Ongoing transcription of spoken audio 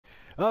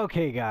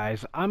Okay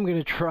guys, I'm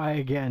gonna try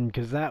again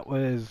because that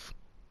was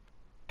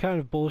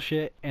kind of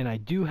bullshit and I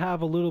do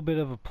have a little bit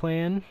of a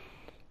plan.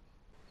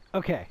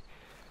 Okay,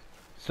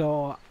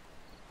 so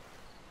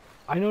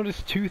I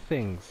noticed two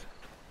things.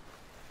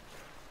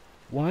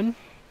 One,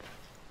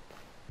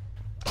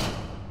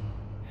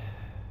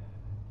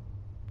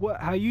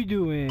 how you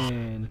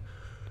doing?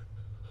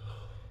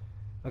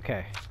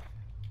 Okay,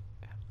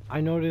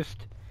 I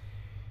noticed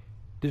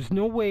there's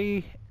no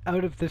way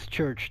out of this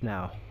church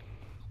now.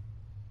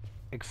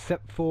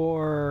 Except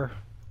for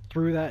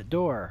through that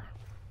door,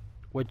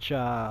 which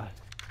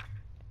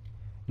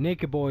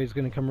Naked Boy is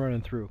gonna come running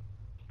through.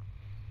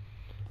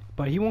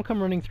 But he won't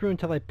come running through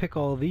until I pick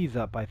all these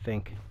up, I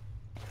think.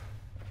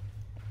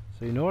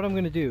 So you know what I'm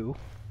gonna do?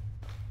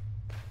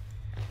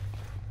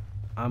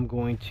 I'm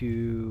going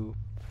to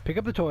pick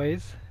up the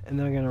toys, and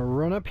then I'm gonna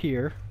run up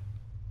here,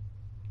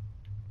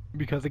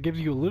 because it gives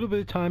you a little bit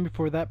of time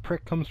before that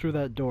prick comes through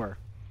that door.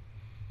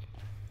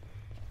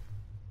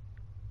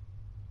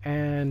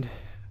 And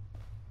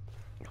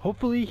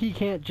hopefully he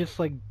can't just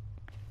like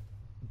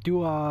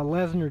do a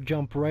Lesnar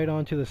jump right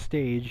onto the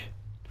stage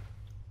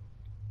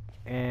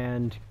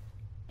and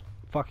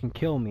fucking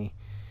kill me.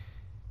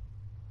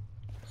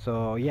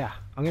 So yeah,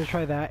 I'm gonna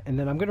try that, and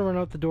then I'm gonna run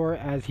out the door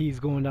as he's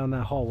going down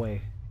that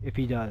hallway, if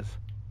he does.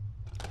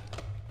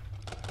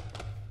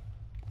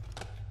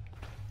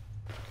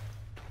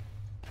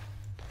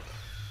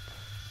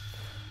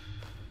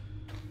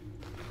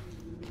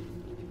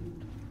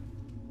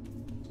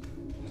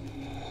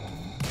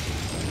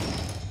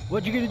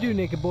 What you gonna do,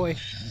 Naked Boy?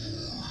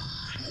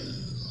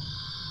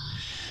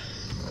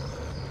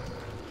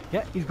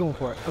 Yeah, he's going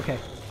for it. Okay,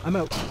 I'm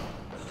out.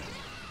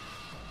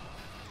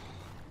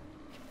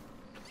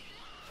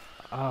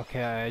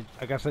 Okay,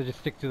 I guess I just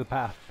stick to the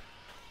path.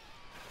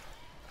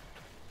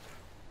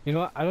 You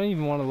know what? I don't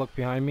even want to look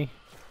behind me.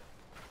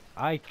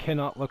 I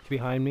cannot look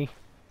behind me.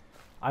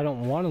 I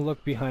don't want to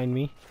look behind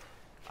me.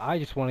 I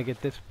just want to get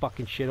this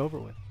fucking shit over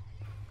with.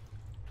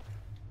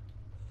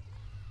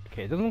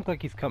 Okay, it doesn't look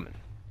like he's coming.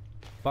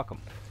 Fuck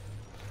him.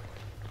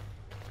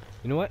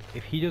 You know what?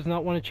 If he does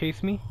not want to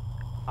chase me,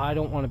 I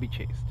don't want to be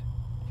chased.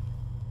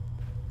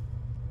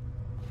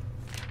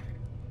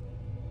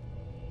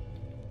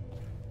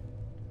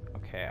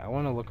 Okay, I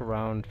want to look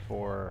around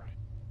for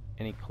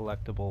any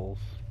collectibles.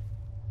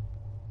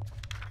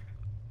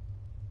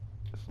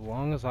 As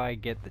long as I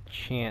get the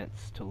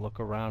chance to look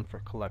around for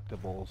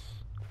collectibles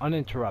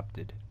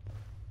uninterrupted,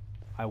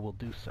 I will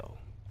do so.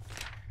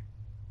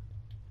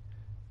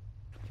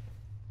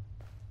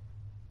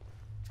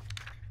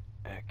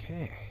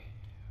 Okay,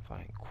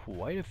 find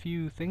quite a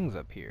few things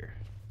up here.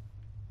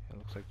 It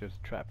looks like there's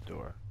a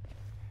trapdoor.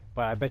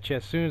 But I bet you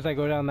as soon as I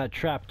go down that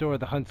trapdoor,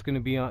 the hunt's gonna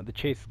be on, the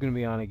chase is gonna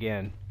be on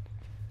again.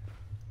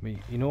 I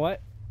mean, you know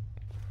what?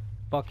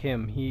 Fuck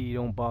him, he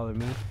don't bother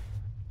me.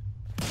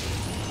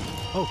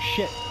 Oh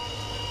shit!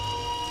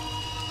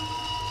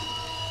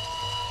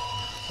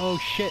 Oh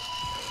shit!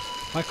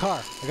 My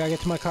car! I gotta get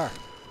to my car.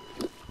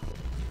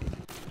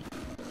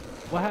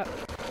 What happened?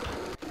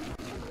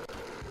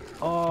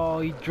 Oh,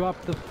 he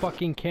dropped the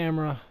fucking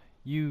camera,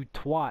 you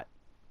twat.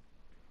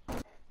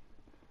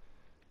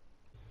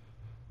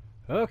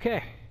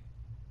 Okay.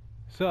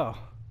 So.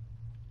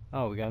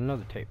 Oh, we got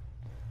another tape.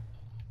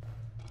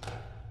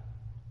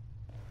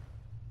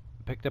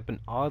 Picked up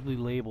an oddly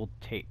labeled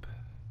tape.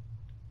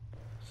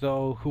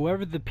 So,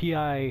 whoever the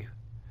PI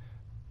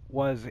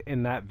was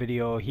in that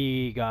video,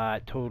 he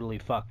got totally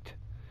fucked.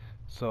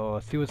 So,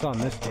 let's see what's on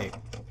this tape.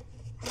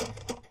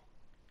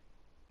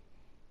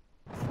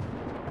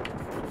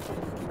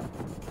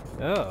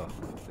 Oh,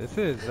 this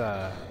is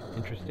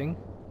interesting.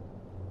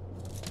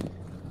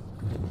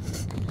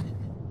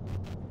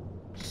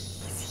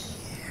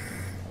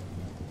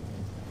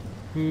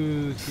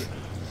 Who's here?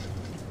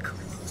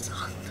 Close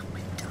all the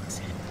windows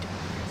and doors.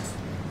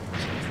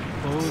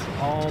 Close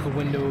all the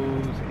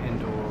windows and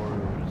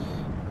doors.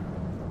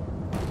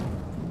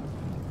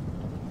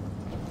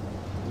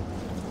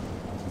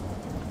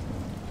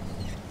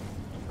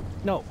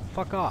 No,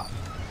 fuck off.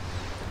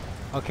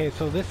 Okay,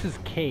 so this is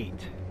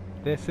Kate.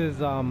 This is,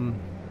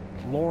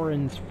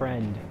 Lauren's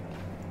friend.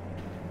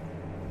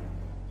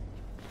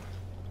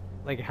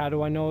 Like, how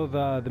do I know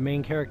the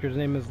main character's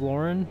name is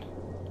Lauren?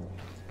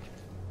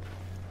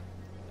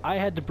 I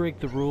had to break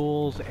the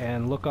rules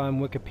and look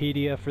on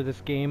Wikipedia for this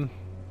game,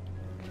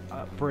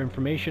 for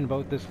information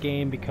about this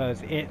game,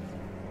 because it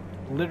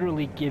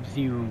literally gives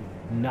you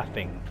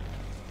nothing.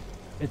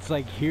 It's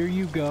like, here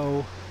you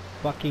go,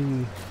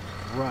 fucking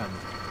run.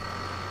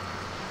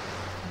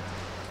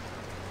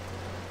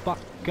 Fuck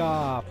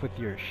off with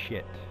your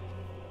shit,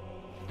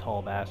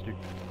 tall bastard.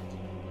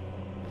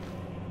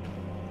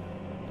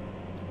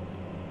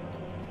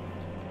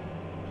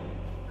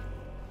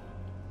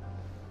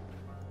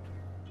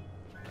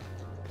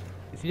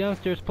 Is he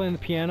downstairs playing the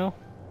piano?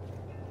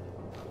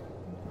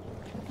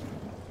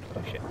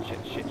 Oh shit,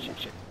 shit.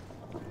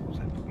 What's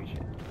that fucking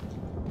shit?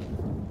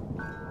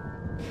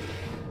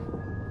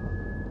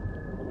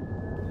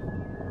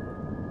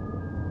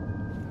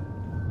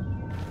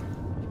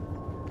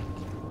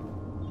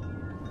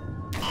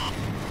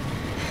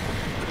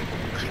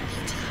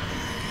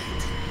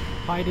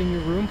 hide in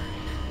your room?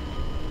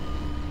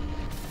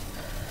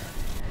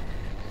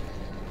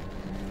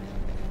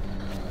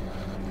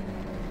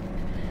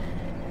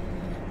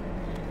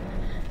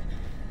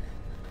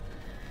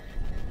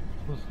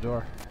 Close the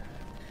door.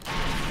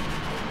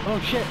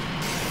 Oh shit!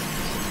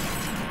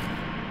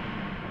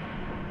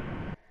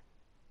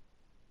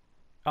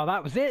 Oh,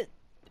 that was it?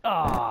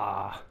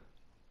 Ah.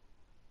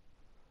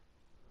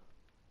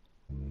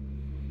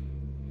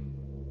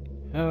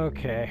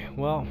 Okay,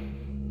 well,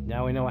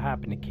 now we know what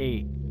happened to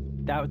Kate.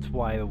 That's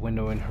why the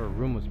window in her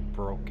room was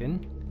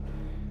broken.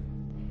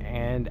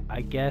 And I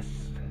guess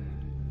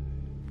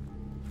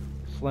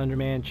Slender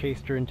Man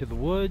chased her into the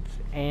woods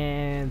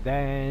and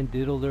then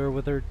diddled her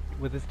with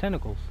his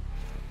tentacles.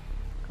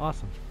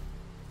 Awesome.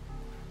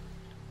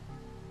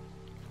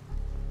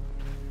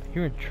 I'm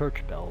hearing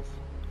church bells.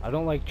 I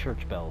don't like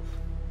church bells.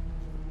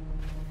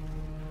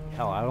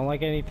 Hell, I don't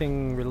like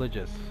anything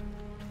religious.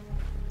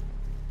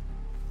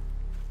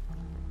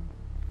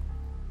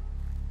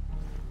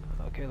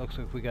 Okay, looks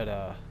like we got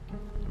a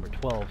number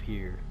 12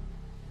 here.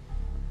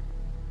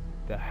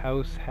 The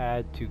house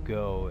had to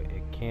go.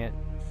 It can't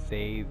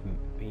save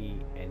me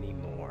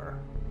anymore.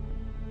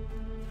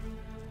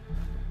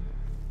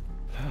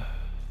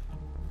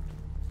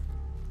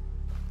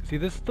 See,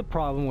 this is the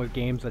problem with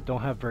games that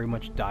don't have very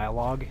much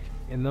dialogue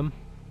in them.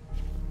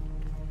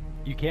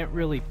 You can't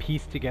really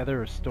piece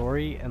together a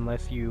story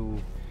unless you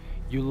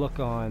look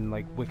on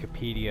like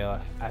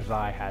Wikipedia, as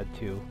I had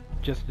to,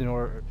 just in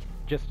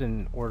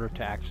order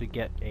to actually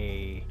get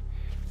a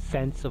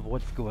sense of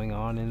what's going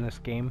on in this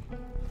game.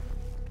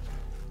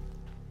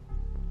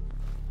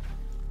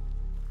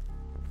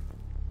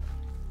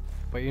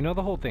 But you know,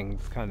 the whole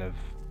thing's kind of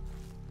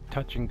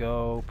touch and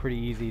go, pretty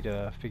easy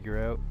to figure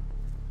out.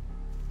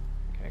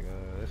 Can I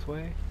go this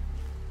way?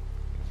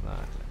 Guess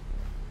not.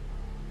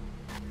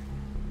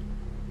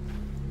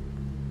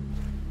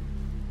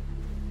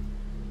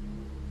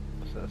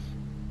 What's this?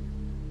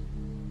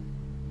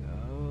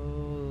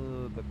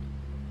 Oh,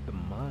 the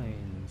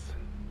mines.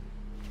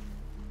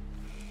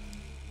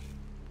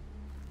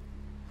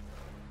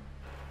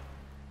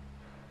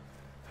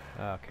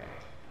 Okay.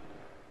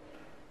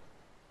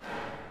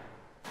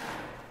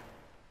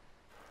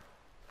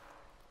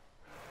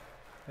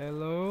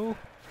 Hello?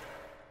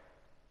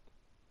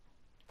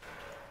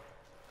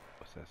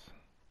 What's this?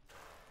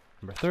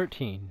 Number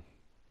 13.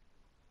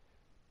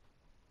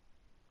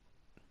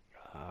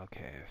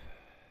 Okay.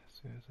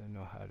 As soon as I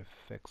know how to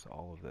fix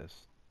all of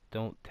this.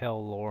 Don't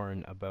tell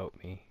Lauren about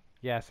me.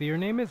 Yeah, see, your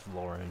name is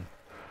Lauren.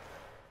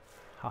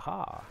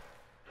 Haha.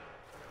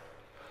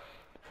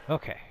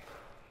 Okay.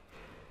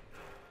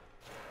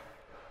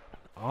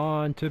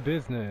 On to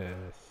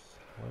business.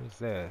 What is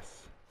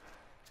this?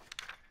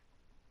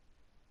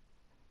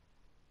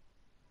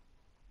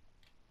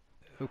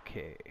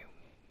 Okay.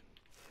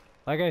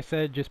 Like I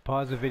said, just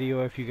pause the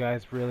video if you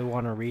guys really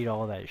want to read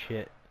all that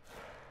shit.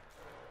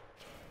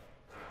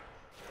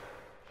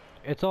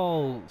 It's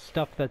all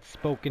stuff that's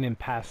spoken in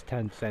past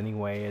tense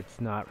anyway.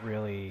 It's not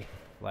really,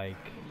 like,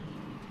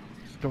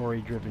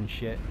 story-driven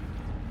shit.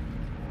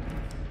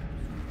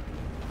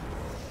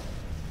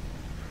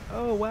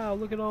 Oh wow,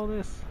 look at all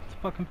this. It's a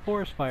fucking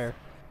forest fire.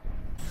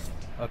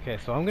 Okay,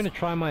 so I'm gonna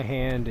try my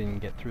hand and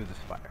get through this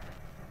fire.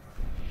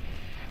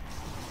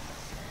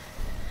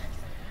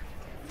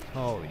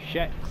 Holy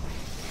shit.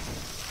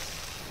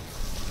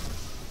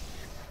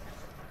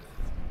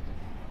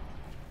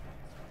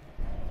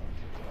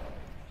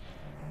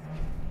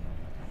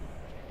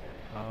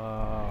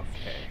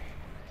 Okay.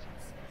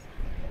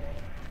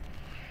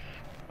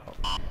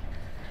 Oh.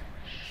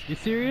 You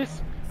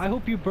serious? I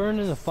hope you burn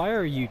in the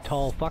fire, you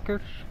tall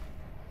fucker.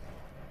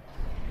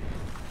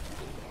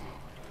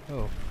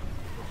 Oh.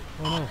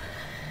 Oh no.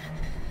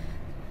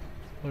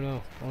 Oh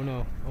no. Oh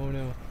no. Oh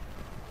no.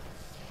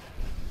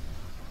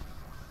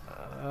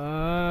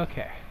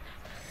 Okay.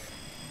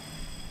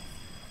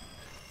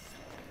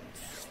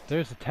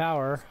 There's a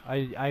tower.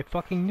 I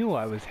fucking knew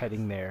I was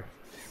heading there.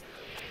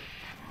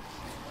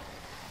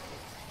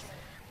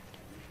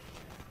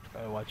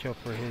 Gotta watch out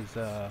for his,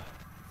 oh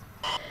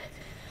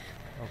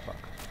fuck.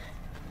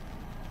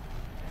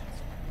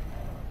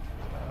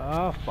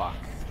 Oh fuck.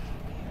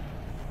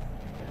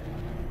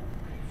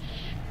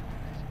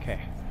 Okay.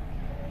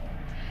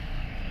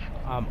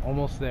 I'm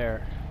almost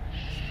there.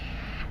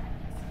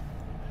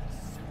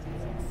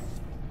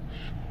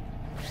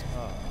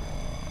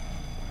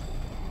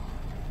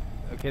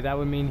 Okay, that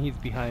would mean he's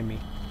behind me.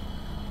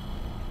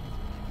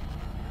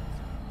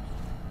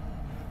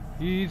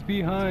 He's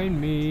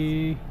behind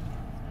me.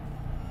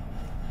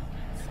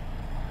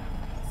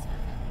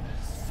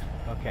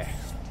 Okay.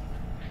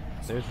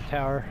 There's the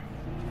tower.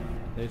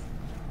 There's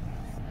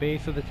the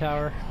base of the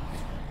tower.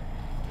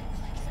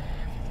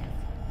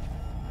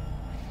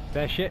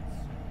 That shit.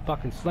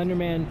 Fucking Slender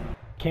Man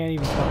can't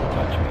even fucking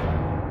touch me.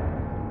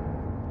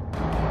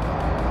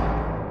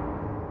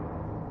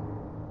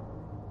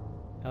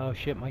 Oh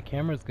shit, my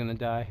camera's gonna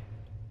die.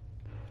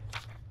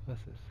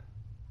 What's this?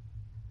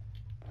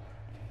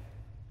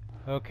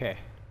 Okay.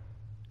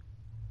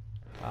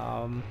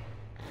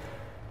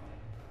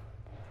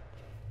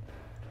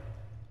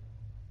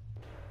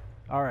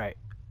 Alright,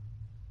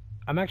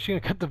 I'm actually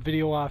going to cut the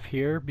video off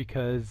here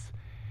because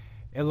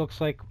it looks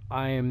like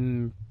I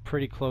am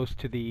pretty close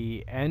to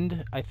the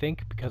end, I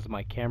think, because of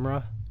my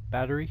camera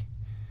battery.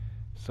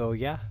 So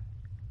yeah,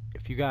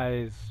 if you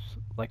guys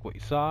like what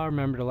you saw,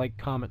 remember to like,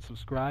 comment,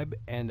 subscribe,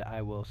 and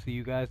I will see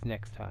you guys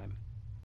next time.